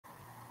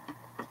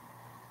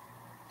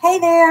Hey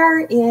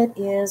there, it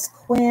is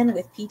Quinn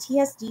with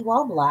PTSD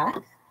While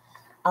Black.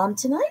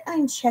 Tonight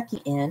I'm checking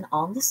in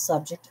on the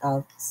subject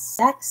of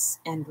sex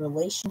and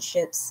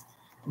relationships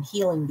and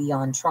healing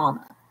beyond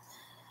trauma.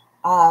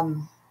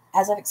 Um,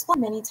 as I've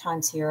explained many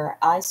times here,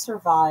 I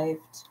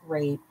survived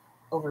rape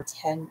over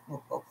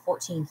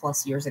 14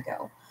 plus years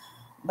ago,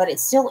 but it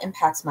still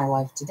impacts my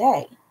life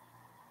today.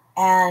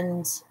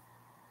 And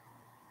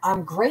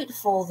I'm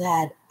grateful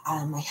that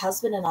my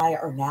husband and I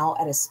are now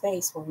at a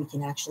space where we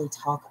can actually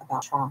talk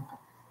about trauma.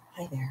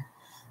 Hi there.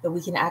 That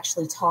we can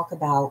actually talk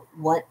about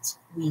what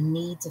we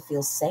need to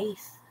feel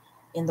safe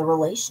in the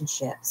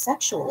relationship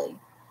sexually.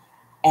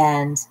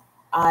 And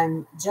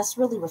I'm just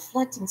really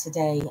reflecting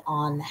today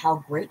on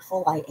how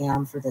grateful I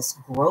am for this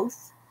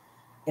growth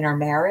in our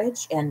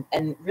marriage and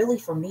really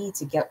for me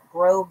to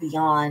grow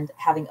beyond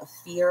having a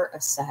fear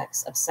of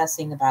sex,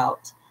 obsessing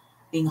about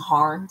being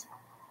harmed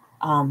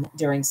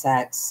during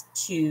sex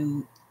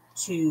to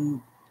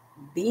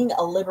being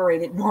a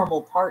liberated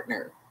normal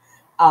partner.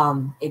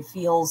 It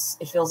feels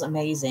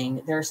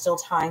amazing. There are still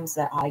times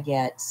that I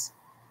get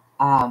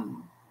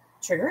um,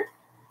 triggered.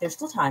 There's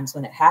still times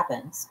when it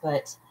happens,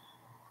 but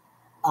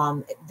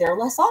they're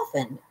less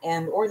often,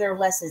 and or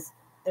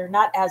they're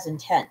not as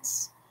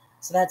intense.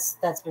 So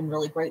that's been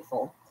really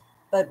grateful.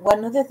 But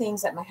one of the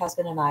things that my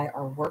husband and I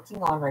are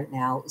working on right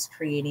now is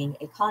creating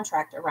a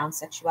contract around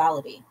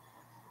sexuality,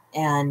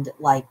 and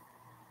like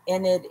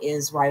in it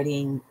is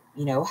writing,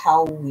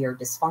 how we are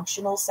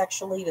dysfunctional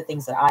sexually, the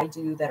things that I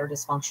do that are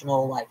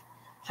dysfunctional, like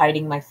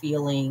hiding my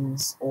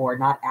feelings or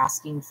not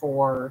asking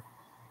for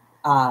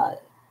uh,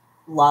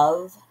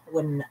 love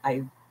when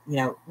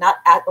not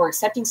at, or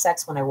accepting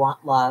sex when I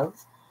want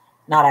love,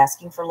 not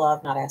asking for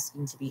love, not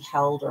asking to be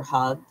held or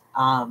hugged.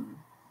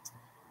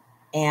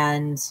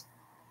 And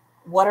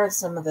what are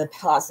some of the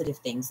positive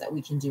things that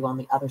we can do on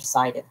the other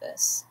side of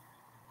this?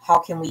 How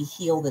can we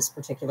heal this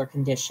particular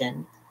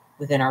condition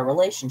within our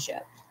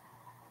relationship?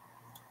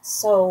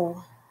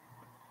 So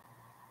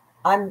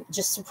I'm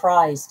just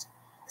surprised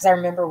because I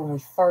remember when we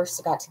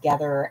first got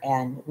together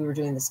and we were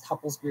doing this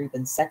couples group,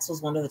 and sex was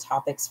one of the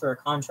topics for a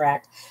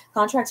contract.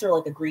 Contracts are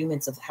like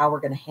agreements of how we're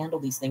going to handle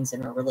these things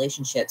in our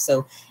relationship.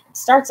 So it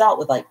starts out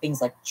with like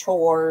things like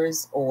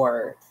chores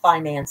or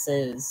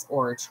finances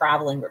or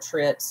traveling or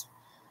trips,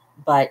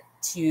 but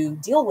to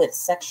deal with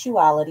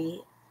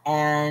sexuality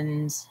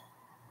and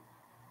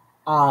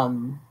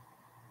um,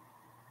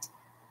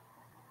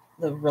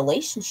 the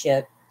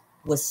relationship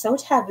was so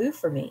taboo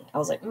for me. I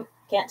was like,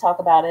 can't talk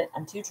about it.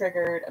 I'm too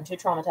triggered. I'm too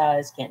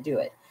traumatized. Can't do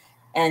it.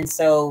 And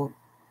so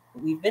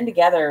we've been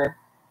together.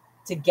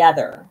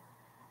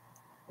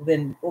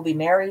 We'll be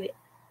married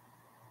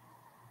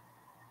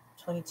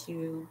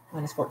 22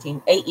 minus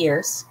 14, 8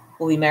 years.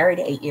 We'll be married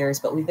 8 years,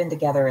 but we've been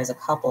together as a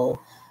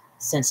couple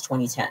since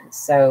 2010.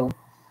 So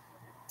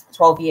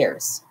 12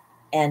 years.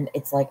 And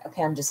it's like,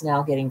 okay, I'm just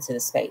now getting to the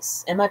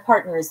space. And my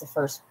partner is the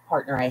first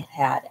partner I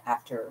had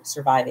after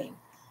surviving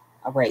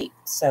a rape.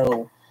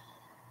 So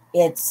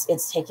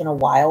it's taken a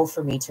while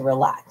for me to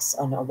relax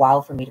and a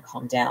while for me to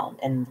calm down.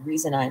 And the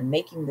reason I'm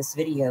making this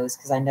video is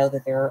because I know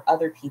that there are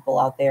other people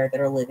out there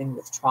that are living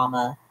with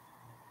trauma,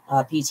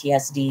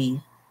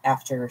 PTSD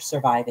after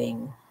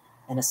surviving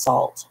an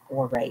assault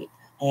or rape.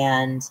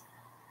 And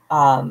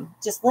to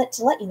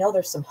let you know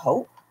there's some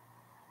hope,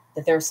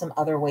 that there's some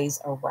other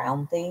ways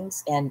around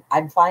things. And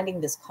I'm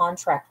finding this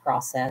contract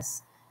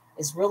process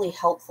is really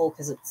helpful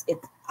because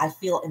I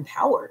feel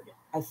empowered.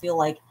 I feel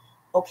like,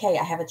 okay,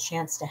 I have a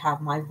chance to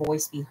have my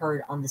voice be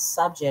heard on the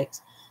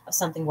subject of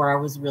something where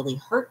I was really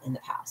hurt in the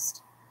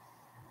past.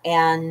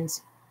 And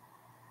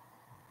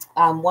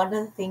one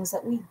of the things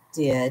that we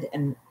did,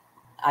 and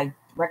I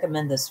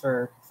recommend this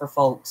for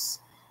folks,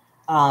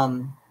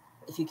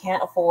 if you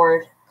can't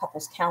afford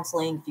couples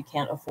counseling, if you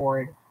can't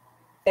afford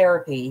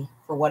therapy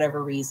for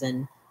whatever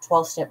reason,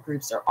 12-step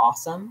groups are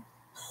awesome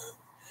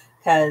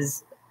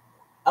because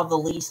of the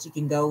least you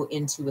can go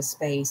into a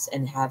space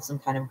and have some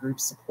kind of group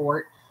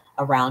support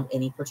around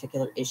any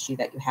particular issue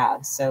that you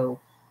have. So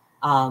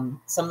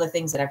some of the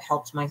things that have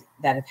helped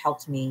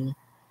me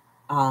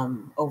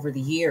over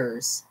the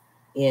years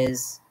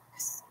is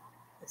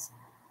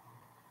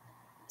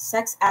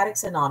Sex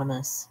Addicts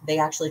Anonymous. They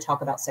actually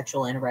talk about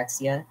sexual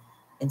anorexia,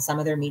 and some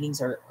of their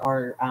meetings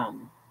are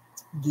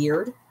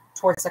geared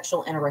towards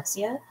sexual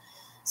anorexia.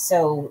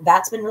 So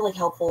that's been really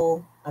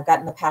helpful. I've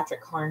gotten the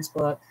Patrick Carnes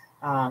book.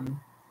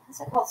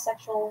 Is it called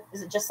Sexual?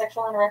 Is it just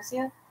Sexual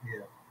Anorexia?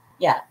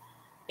 Yeah.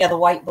 Yeah, the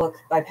white book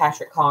by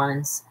Patrick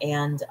Carnes.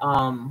 And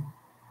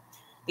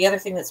the other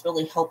thing that's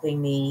really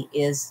helping me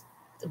is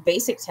the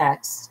basic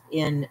text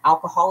in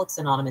Alcoholics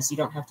Anonymous. You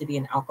don't have to be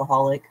an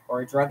alcoholic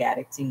or a drug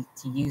addict to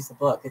use the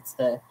book. It's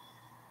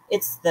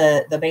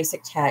the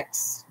basic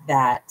text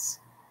that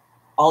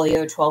all the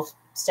other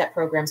 12-step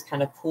programs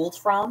kind of pulled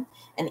from.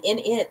 And in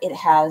it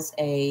has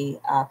a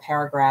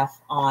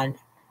paragraph on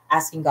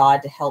asking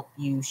God to help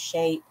you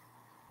shape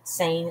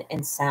sane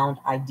and sound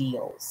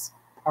ideals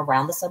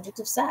around the subject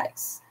of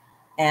sex.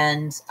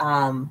 And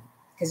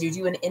because you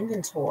do an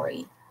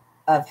inventory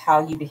of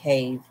how you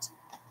behaved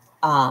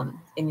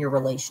in your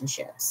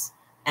relationships,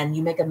 and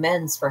you make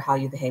amends for how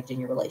you behaved in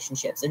your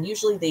relationships. And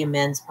usually the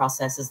amends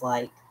process is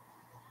like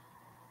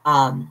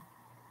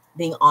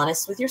being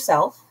honest with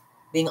yourself,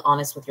 being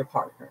honest with your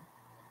partner.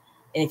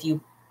 And if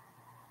you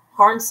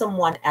harm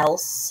someone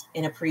else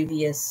in a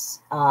previous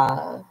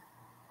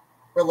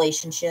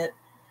relationship,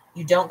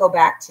 you don't go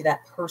back to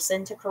that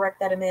person to correct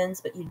that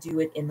amends, but you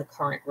do it in the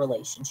current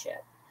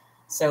relationship.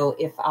 So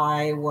if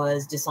I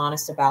was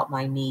dishonest about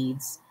my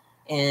needs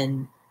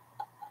and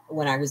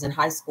when I was in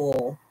high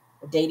school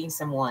or dating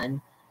someone,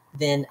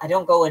 then I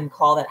don't go and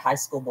call that high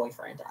school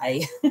boyfriend.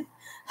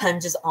 I'm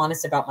just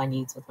honest about my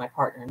needs with my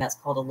partner, and that's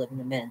called a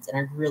living amends. And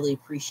I really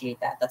appreciate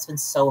that. That's been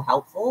so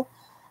helpful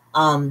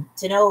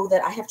to know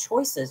that I have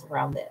choices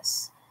around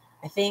this.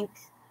 I think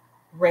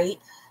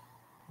rape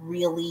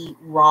really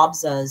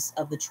robs us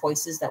of the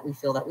choices that we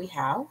feel that we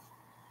have.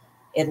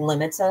 It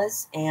limits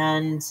us,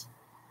 and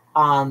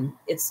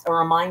it's a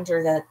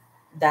reminder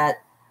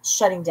that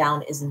shutting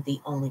down isn't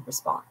the only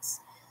response.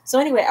 So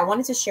anyway, I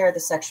wanted to share the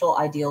sexual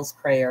ideals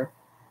prayer.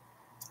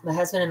 My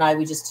husband and I,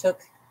 we just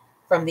took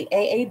from the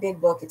AA Big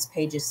Book. It's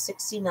pages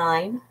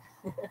 69.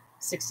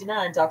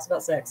 69 talks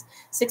about sex,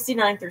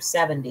 69 through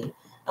 70. And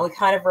we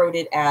kind of wrote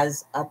it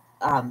as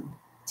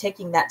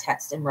taking that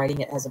text and writing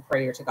it as a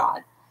prayer to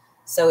God.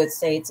 So it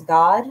states,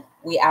 God,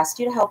 we ask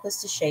you to help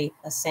us to shape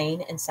a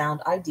sane and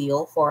sound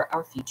ideal for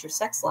our future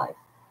sex life.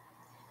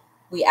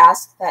 We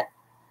ask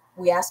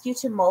you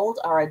to mold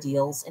our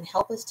ideals and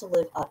help us to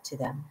live up to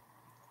them.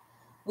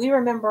 We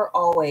remember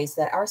always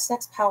that our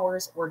sex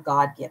powers were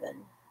God-given,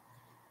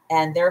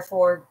 and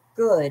therefore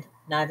good,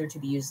 neither to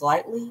be used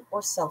lightly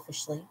or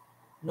selfishly,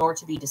 nor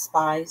to be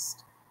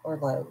despised or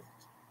loathed.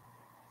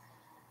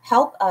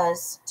 Help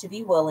us to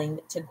be willing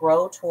to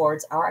grow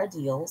towards our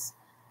ideals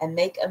and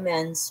make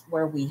amends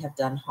where we have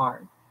done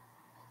harm.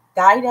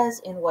 Guide us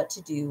in what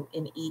to do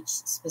in each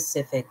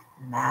specific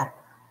matter.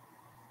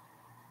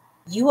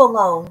 You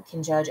alone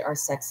can judge our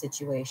sex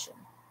situation.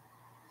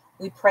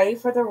 We pray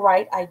for the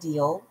right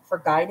ideal, for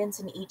guidance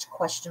in each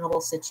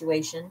questionable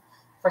situation,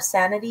 for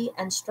sanity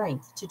and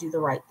strength to do the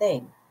right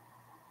thing.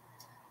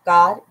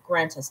 God,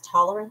 grant us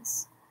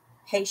tolerance,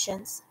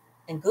 patience,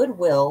 and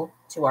goodwill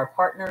to our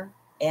partner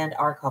and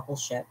our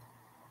coupleship.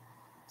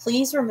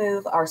 Please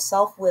remove our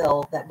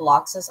self-will that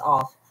blocks us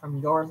off from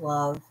your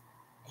love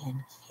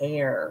and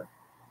care.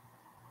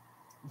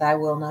 Thy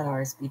will, not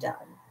ours, be done.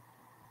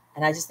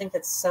 And I just think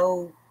that's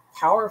so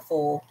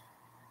powerful.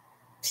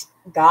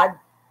 God's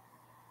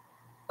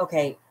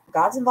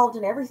involved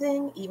in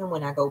everything, even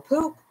when I go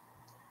poop,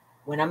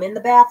 when I'm in the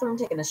bathroom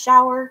taking a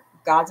shower,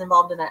 God's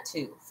involved in that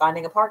too.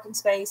 Finding a parking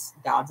space,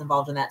 God's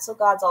involved in that. So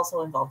God's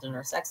also involved in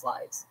our sex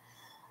lives.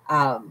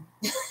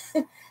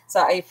 So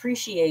I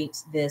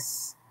appreciate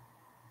this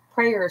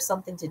prayer,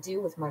 something to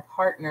do with my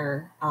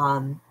partner,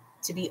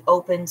 to be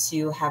open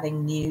to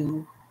having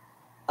new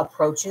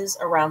approaches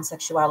around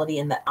sexuality,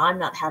 and that I'm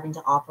not having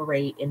to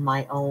operate in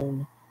my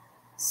own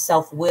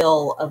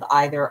self-will of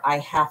either I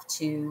have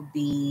to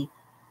be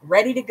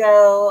ready to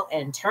go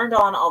and turned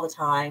on all the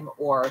time,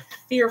 or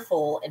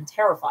fearful and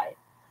terrified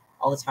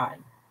all the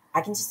time.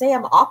 I can just say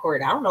I'm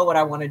awkward. I don't know what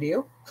I want to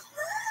do.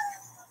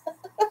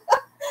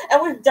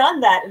 And we've done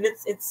that, and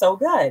it's so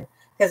good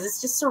because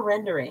it's just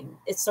surrendering.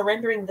 It's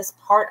surrendering this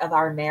part of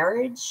our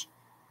marriage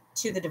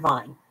to the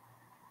divine.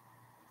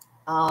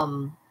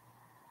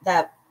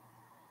 That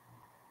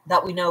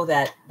we know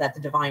that the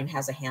divine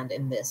has a hand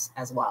in this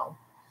as well.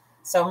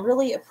 So I'm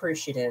really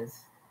appreciative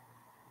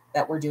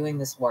that we're doing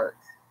this work,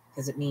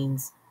 because it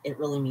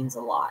really means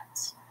a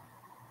lot.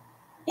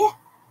 Yeah.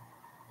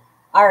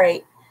 All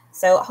right.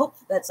 So I hope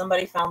that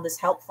somebody found this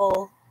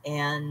helpful,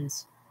 and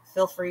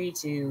feel free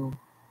to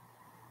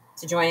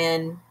join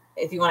in.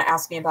 If you want to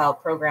ask me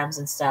about programs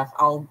and stuff,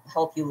 I'll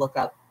help you look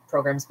up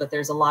programs, but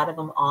there's a lot of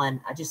them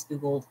I just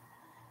Googled.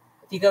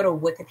 If you go to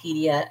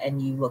Wikipedia and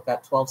you look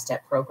up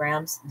 12-step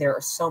programs, there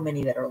are so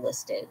many that are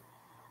listed.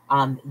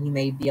 You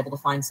may be able to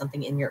find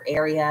something in your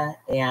area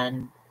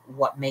and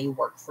what may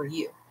work for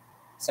you.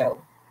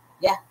 So,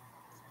 yeah.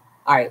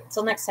 All right.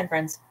 Till next time,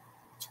 friends.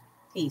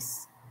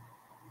 Peace.